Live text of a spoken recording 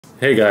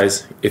Hey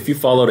guys, if you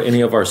followed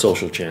any of our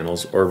social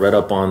channels or read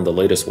up on the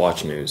latest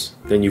watch news,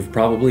 then you've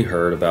probably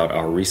heard about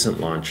our recent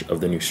launch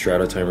of the new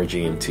Strat-o-timer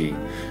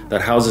GMT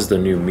that houses the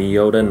new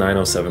Miyota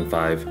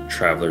 9075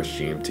 Traveler's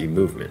GMT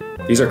movement.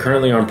 These are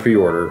currently on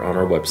pre-order on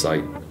our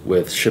website,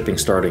 with shipping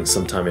starting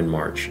sometime in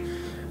March.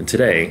 And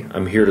today,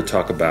 I'm here to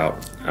talk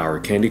about our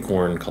candy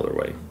corn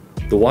colorway.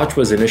 The watch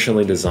was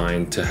initially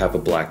designed to have a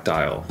black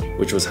dial,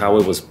 which was how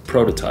it was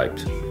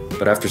prototyped.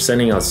 But after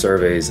sending out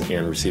surveys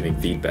and receiving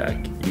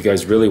feedback, you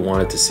guys really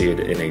wanted to see it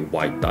in a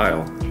white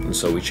dial, and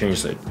so we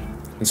changed it.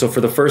 And so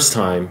for the first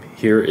time,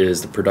 here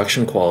is the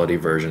production quality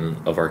version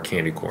of our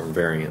candy corn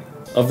variant.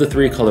 Of the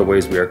three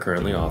colorways we are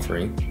currently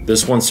offering,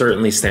 this one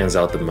certainly stands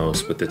out the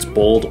most with its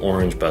bold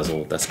orange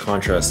bezel that's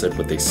contrasted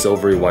with a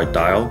silvery white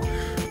dial,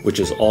 which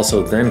is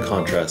also then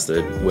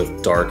contrasted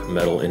with dark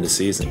metal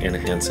indices and a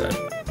handset.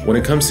 When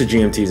it comes to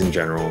GMTs in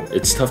general,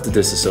 it's tough to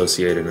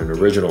disassociate an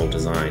original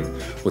design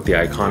with the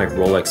iconic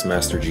Rolex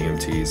Master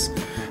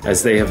GMTs,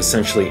 as they have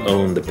essentially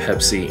owned the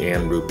Pepsi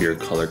and root beer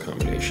color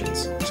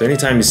combinations. So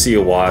anytime you see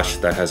a watch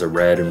that has a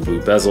red and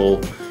blue bezel,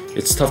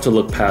 it's tough to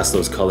look past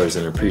those colors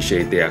and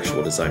appreciate the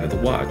actual design of the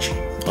watch,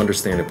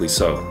 understandably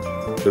so.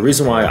 The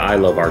reason why I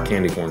love our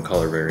candy corn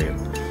color variant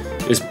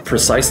is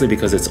precisely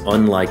because it's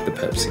unlike the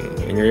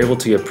Pepsi, and you're able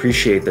to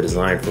appreciate the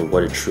design for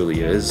what it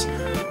truly is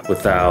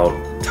without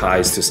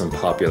ties to some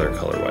popular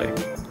colorway.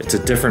 It's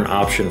a different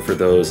option for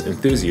those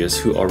enthusiasts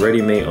who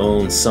already may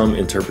own some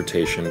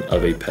interpretation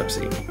of a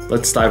Pepsi.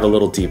 Let's dive a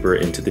little deeper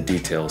into the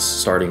details,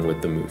 starting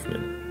with the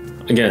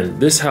movement. Again,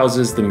 this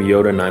houses the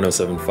Miyota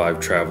 9075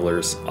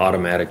 Traveler's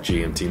automatic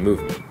GMT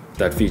movement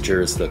that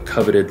features the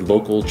coveted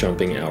local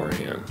jumping hour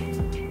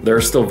hand. There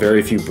are still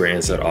very few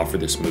brands that offer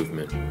this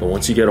movement, but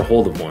once you get a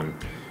hold of one,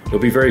 you'll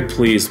be very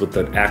pleased with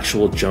the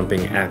actual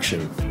jumping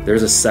action.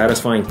 There's a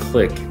satisfying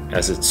click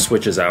as it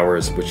switches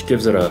hours, which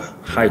gives it a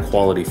high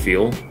quality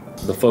feel.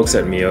 The folks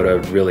at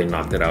Miyota really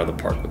knocked it out of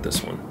the park with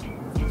this one.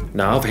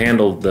 Now, I've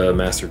handled the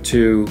Master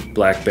 2,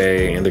 Black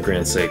Bay, and the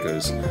Grand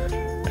Seikos,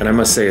 and I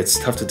must say it's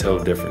tough to tell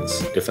the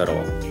difference, if at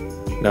all.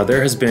 Now,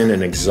 there has been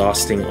an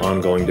exhausting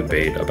ongoing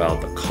debate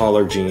about the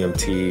collar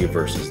GMT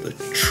versus the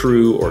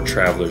true or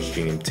Traveler's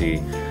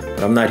GMT,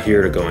 but I'm not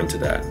here to go into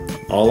that.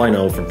 All I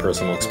know from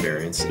personal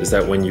experience is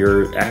that when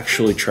you're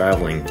actually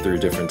traveling through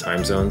different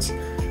time zones,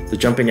 the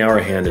jumping hour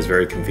hand is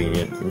very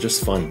convenient and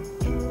just fun.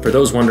 For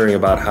those wondering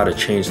about how to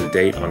change the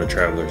date on a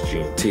Traveler's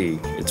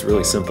GMT, it's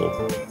really simple.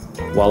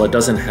 While it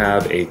doesn't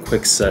have a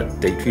quick set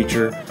date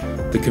feature,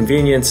 the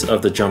convenience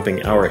of the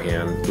jumping hour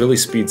hand really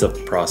speeds up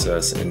the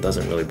process and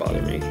doesn't really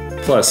bother me.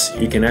 Plus,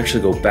 you can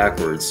actually go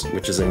backwards,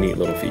 which is a neat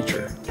little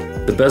feature.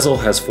 The bezel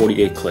has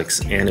 48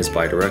 clicks and is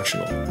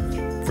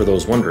bidirectional. For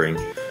those wondering,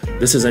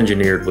 this is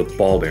engineered with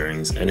ball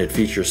bearings, and it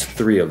features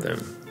 3 of them,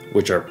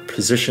 which are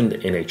positioned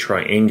in a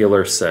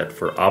triangular set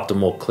for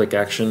optimal click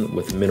action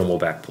with minimal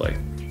backplay.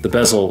 The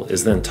bezel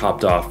is then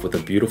topped off with a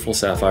beautiful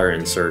sapphire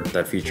insert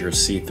that features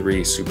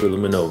C3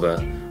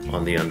 Superluminova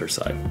on the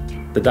underside.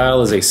 The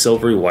dial is a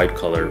silvery white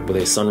color with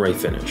a sunray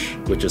finish,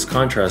 which is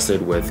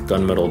contrasted with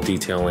gunmetal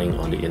detailing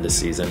on the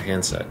indices and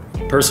handset.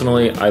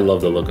 Personally, I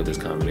love the look of this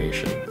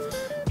combination.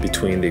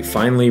 Between the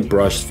finely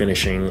brushed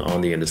finishing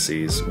on the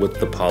indices with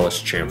the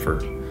polished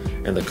chamfer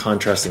and the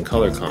contrasting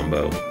color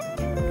combo,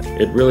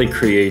 it really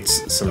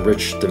creates some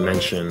rich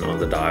dimension on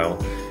the dial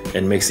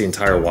and makes the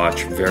entire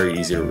watch very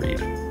easy to read.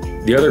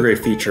 The other great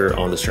feature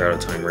on the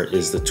Strat-o-timer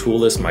is the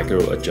toolless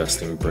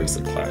micro-adjusting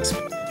bracelet clasp.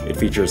 It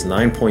features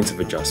 9 points of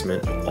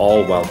adjustment,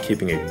 all while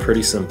keeping a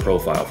pretty slim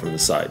profile from the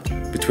side.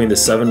 Between the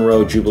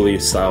 7-row Jubilee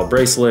style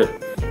bracelet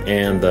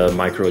and the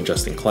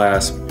micro-adjusting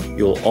clasp,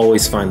 you'll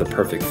always find the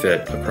perfect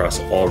fit across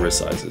all wrist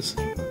sizes.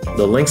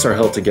 The links are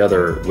held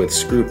together with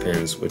screw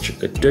pins, which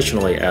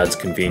additionally adds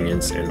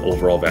convenience and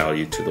overall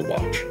value to the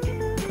watch.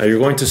 Now, you're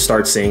going to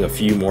start seeing a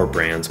few more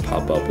brands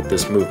pop up with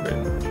this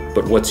movement,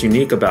 but what's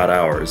unique about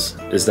ours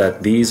is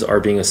that these are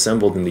being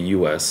assembled in the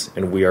US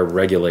and we are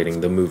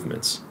regulating the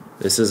movements.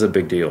 This is a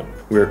big deal.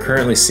 We are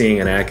currently seeing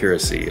an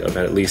accuracy of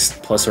at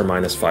least plus or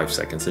minus 5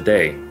 seconds a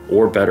day,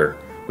 or better,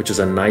 which is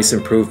a nice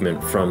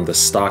improvement from the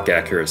stock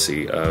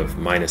accuracy of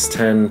minus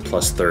 10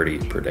 plus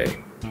 30 per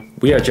day.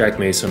 We at Jack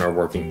Mason are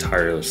working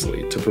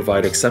tirelessly to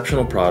provide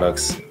exceptional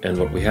products, and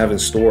what we have in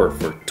store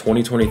for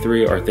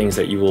 2023 are things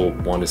that you will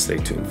want to stay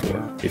tuned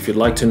for. If you'd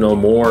like to know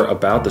more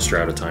about the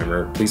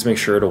Strat-o-timer, please make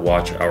sure to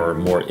watch our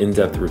more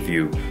in-depth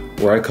review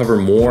where I cover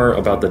more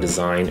about the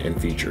design and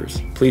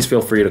features. Please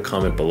feel free to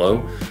comment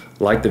below,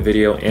 like the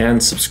video,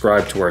 and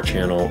subscribe to our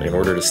channel in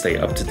order to stay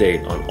up to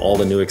date on all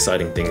the new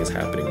exciting things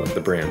happening with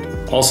the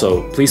brand.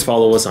 Also, please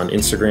follow us on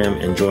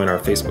Instagram and join our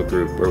Facebook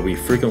group where we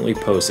frequently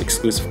post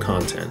exclusive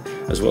content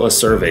as well as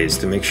surveys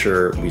to make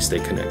sure we stay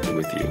connected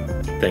with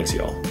you. Thanks,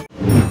 y'all.